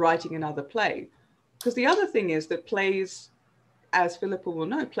I was writing another play. Because the other thing is that plays, as Philippa will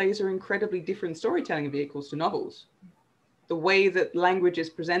know, plays are incredibly different storytelling vehicles to novels. The way that language is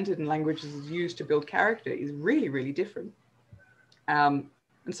presented and language is used to build character is really, really different. And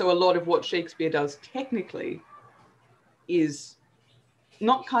so a lot of what Shakespeare does technically is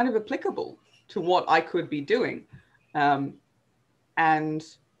not kind of applicable to what I could be doing. And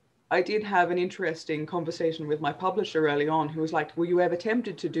I did have an interesting conversation with my publisher early on, who was like, were you ever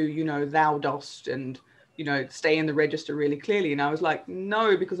tempted to do, thou dost and, stay in the register really clearly? And I was like,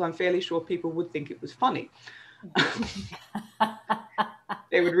 no, because I'm fairly sure people would think it was funny.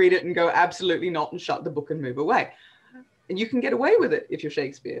 They would read it and go, absolutely not, and shut the book and move away. And you can get away with it if you're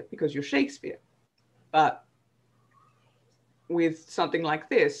Shakespeare, because you're Shakespeare. But with something like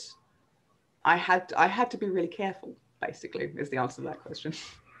this, I had to be really careful, basically, is the answer to that question.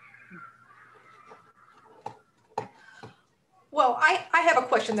 Well, I have a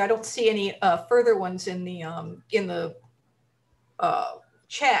question. I don't see any further ones in the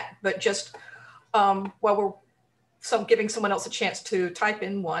chat, but just while we're giving someone else a chance to type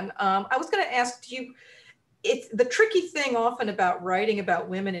in one, I was going to ask you, it's the tricky thing often about writing about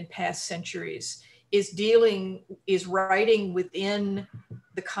women in past centuries is writing within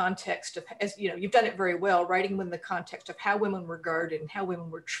the context of, as you've done it very well, writing within the context of how women were regarded and how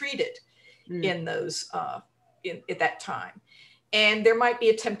women were treated in those at that time. And there might be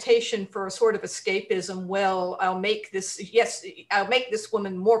a temptation for a sort of escapism. Well, I'll make this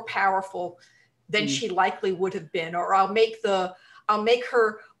woman more powerful than she likely would have been, or I'll make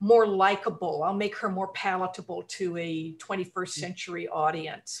her more likable. I'll make her more palatable to a 21st century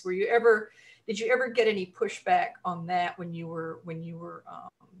audience. Did you ever get any pushback on that when you were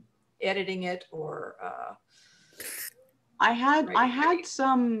editing it, or? I had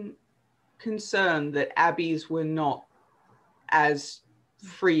some concern that abbeys were not as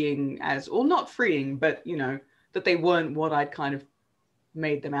freeing as, or not freeing, but that they weren't what I'd kind of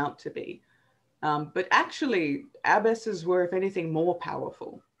made them out to be. But actually, abbesses were, if anything, more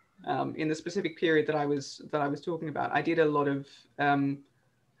powerful in the specific period that I was talking about. I did a lot of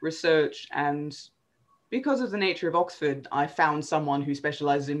research, and because of the nature of Oxford, I found someone who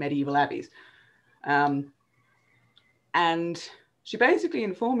specializes in medieval abbeys. And she basically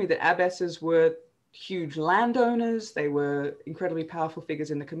informed me that abbesses were huge landowners. They were incredibly powerful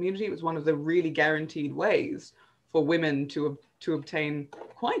figures in the community. It was one of the really guaranteed ways for women to obtain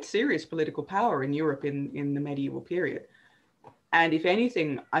quite serious political power in Europe in the medieval period. And if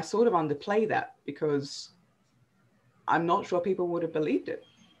anything, I sort of underplay that because I'm not sure people would have believed it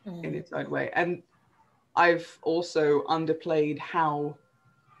in its own way. And I've also underplayed how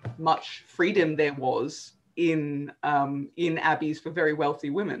much freedom there was in abbeys for very wealthy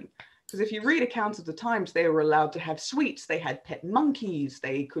women. Because if you read accounts of the times, they were allowed to have suites. They had pet monkeys.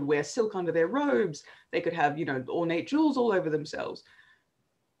 They could wear silk under their robes. They could have, ornate jewels all over themselves.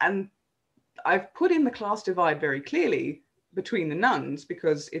 And I've put in the class divide very clearly between the nuns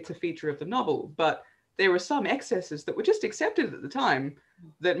because it's a feature of the novel. But there were some excesses that were just accepted at the time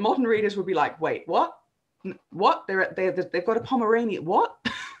that modern readers would be like, wait, what? What? They've got a Pomeranian. What?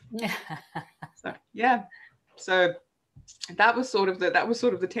 So, yeah. So that was sort of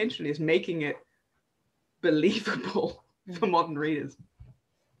the tension, is making it believable for modern readers.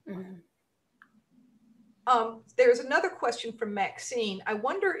 There's another question from Maxine. I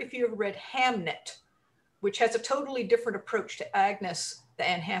wonder if you have read Hamnet, which has a totally different approach to Agnes, the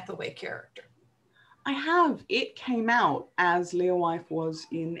Anne Hathaway character. I have. It came out as Learwife was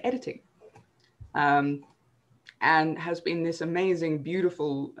in editing, and has been this amazing,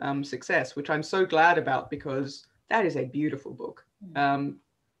 beautiful success, which I'm so glad about, because that is a beautiful book, and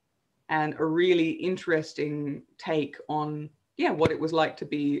a really interesting take on, what it was like to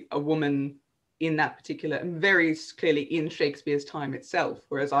be a woman in that particular, and very clearly in Shakespeare's time itself,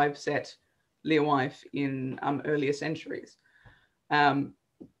 whereas I've set Learwife in earlier centuries. And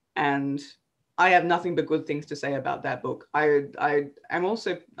I have nothing but good things to say about that book. I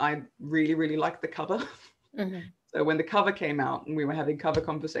really, really like the cover. So when the cover came out and we were having cover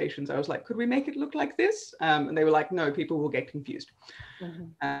conversations, I was like, could we make it look like this? And they were like, no, people will get confused.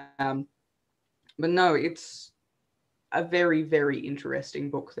 But no, it's a very, very interesting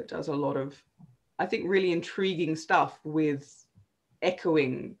book that does a lot of, I think, really intriguing stuff with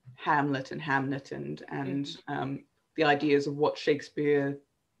echoing Hamlet and the ideas of what Shakespeare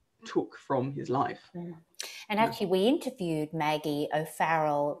took from his life. And actually, we interviewed Maggie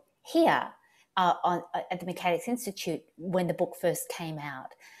O'Farrell here at the Mechanics Institute when the book first came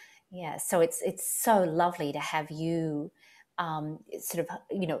out. Yeah, so it's so lovely to have you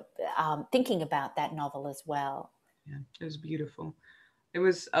thinking about that novel as well. Yeah, it was beautiful. There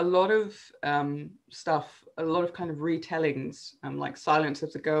was a lot of stuff, a lot of kind of retellings, like Silence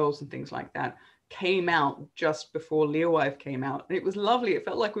of the Girls and things like that, came out just before Learwife came out. And it was lovely. It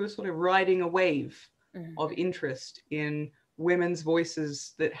felt like we were sort of riding a wave of interest in women's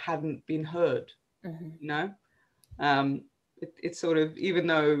voices that hadn't been heard, It's sort of, even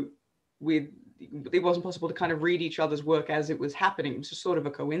though it wasn't possible to kind of read each other's work as it was happening, it was just sort of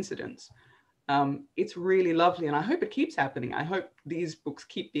a coincidence. It's really lovely, and I hope it keeps happening. I hope these books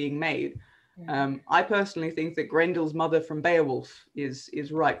keep being made. I personally think that Grendel's mother from Beowulf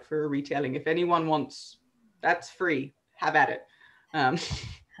is ripe for a retelling. If anyone wants, that's free. Have at it.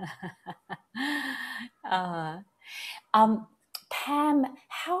 Pam,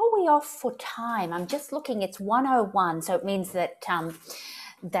 how are we off for time? I'm just looking, it's 1:01, so it means that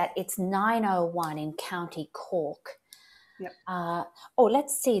it's 9:01 in County Cork. Yep.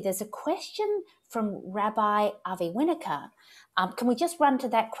 Let's see, there's a question from Rabbi Avi Winokur. Can we just run to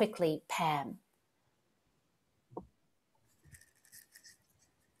that quickly, Pam?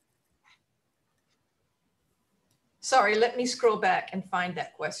 Sorry, let me scroll back and find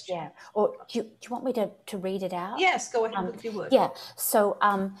that question. Yeah, or do you want me to read it out? Yes, go ahead if you would. Yeah, so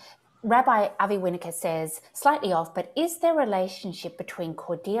Rabbi Avi Winokur says, slightly off, but is there a relationship between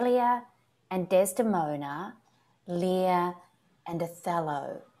Cordelia and Desdemona, Lear and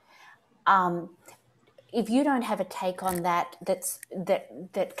Othello? If you don't have a take on that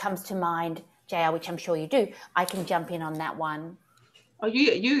that comes to mind, JR, which I'm sure you do, I can jump in on that one. Oh,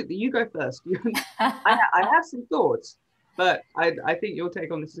 you go first. I have some thoughts, but I think your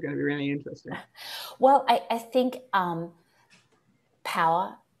take on this is going to be really interesting. Well, I think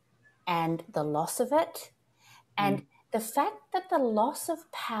power and the loss of it, and the fact that the loss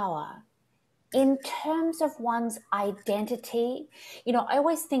of power in terms of one's identity, I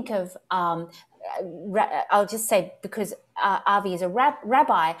always think of I'll just say, because Avi is a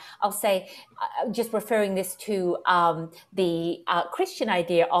rabbi, I'll say, just referring this to the Christian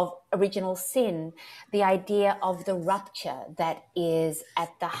idea of original sin, the idea of the rupture that is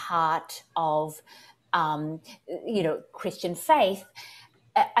at the heart of, Christian faith,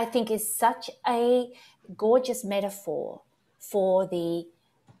 I think is such a gorgeous metaphor for the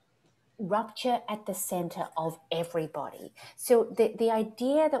rupture at the center of everybody. So the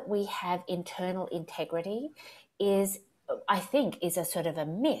idea that we have internal integrity is, I think, is a sort of a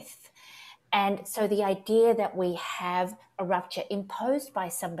myth. And so the idea that we have a rupture imposed by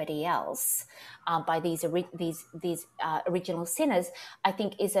somebody else, by these original sinners, I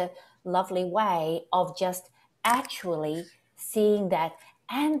think is a lovely way of just actually seeing that,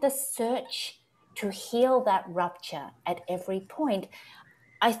 and the search to heal that rupture at every point.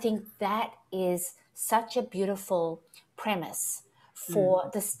 I think that is such a beautiful premise for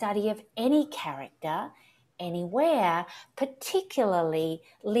the study of any character, anywhere, particularly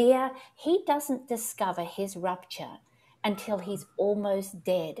Lear. He doesn't discover his rupture until he's almost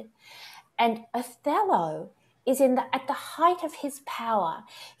dead. And Othello is at the height of his power.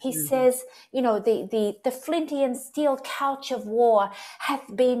 He says, the flinty and steel couch of war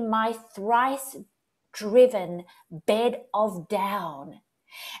hath been my thrice driven bed of down.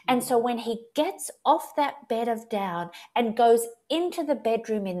 And so when he gets off that bed of down and goes into the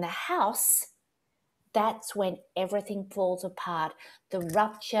bedroom in the house, that's when everything falls apart. The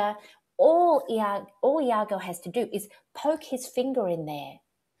rupture, all Iago has to do is poke his finger in there,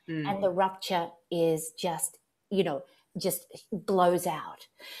 and the rupture is just blows out.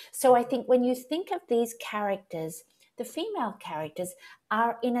 So I think when you think of these characters, the female characters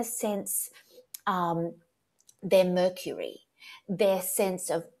are, in a sense, they're Mercury. Their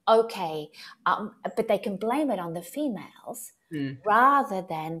sense of, but they can blame it on the females rather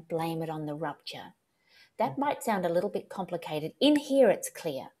than blame it on the rupture. That might sound a little bit complicated. In here, it's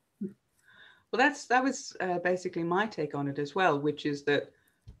clear. Well, that was basically my take on it as well, which is that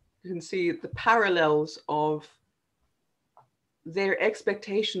you can see the parallels of their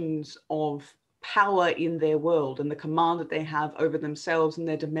expectations of power in their world and the command that they have over themselves and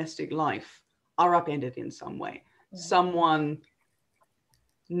their domestic life are upended in some way. Someone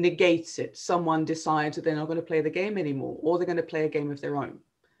negates it. Someone decides that they're not going to play the game anymore, or they're going to play a game of their own.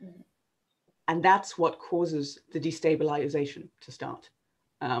 And that's what causes the destabilization to start.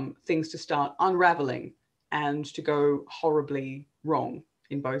 Things to start unraveling and to go horribly wrong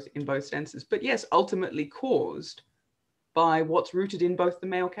in both senses. But yes, ultimately caused by what's rooted in both the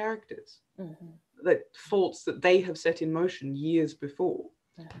male characters, the faults that they have set in motion years before.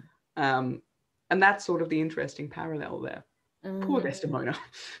 And that's sort of the interesting parallel there. Poor Desdemona.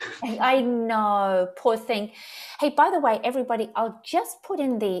 I know, poor thing. Hey, by the way, everybody, I'll just put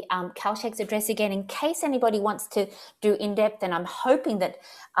in the Cal Shakes address again in case anybody wants to do in-depth, and I'm hoping that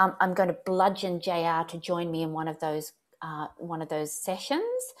I'm going to bludgeon JR to join me in one of those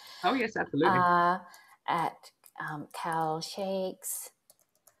sessions. Oh yes, absolutely. At Cal Shakes.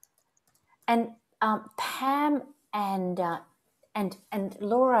 And Pam and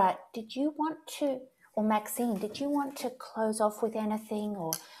Laura, did you want to, or Maxine, did you want to close off with anything?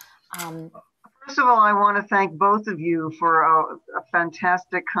 Or First of all, I want to thank both of you for a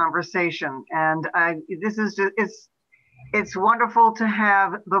fantastic conversation, and it's wonderful to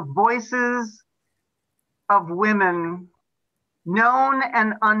have the voices of women, known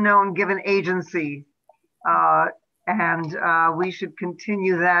and unknown, given agency, and we should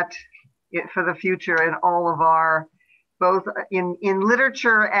continue that for the future in all of our, both in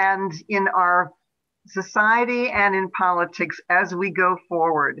literature and in our society and in politics as we go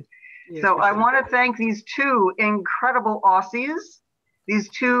forward. Yes, so I want to thank these two incredible Aussies, these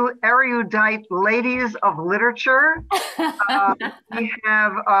two erudite ladies of literature. We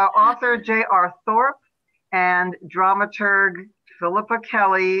have author JR Thorp and dramaturg Philippa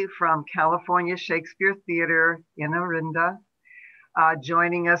Kelly from California Shakespeare Theater in Orinda,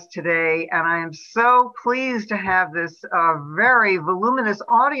 joining us today. And I am so pleased to have this very voluminous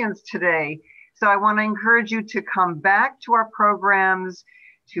audience today. So I want to encourage you to come back to our programs,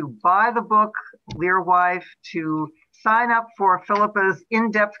 to buy the book, Learwife, to sign up for Philippa's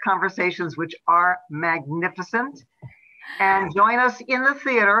in-depth conversations, which are magnificent, and join us in the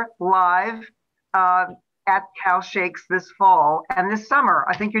theater live at Cal Shakes this fall and this summer.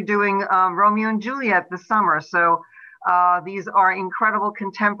 I think you're doing Romeo and Juliet this summer. So these are incredible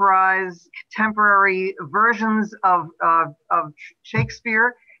contemporary versions of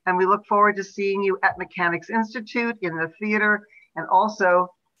Shakespeare. And we look forward to seeing you at Mechanics Institute, in the theater, and also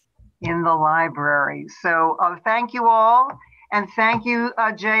in the library. So thank you all. And thank you,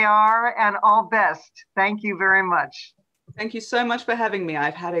 JR, and all best. Thank you very much. Thank you so much for having me.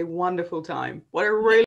 I've had a wonderful time. What a really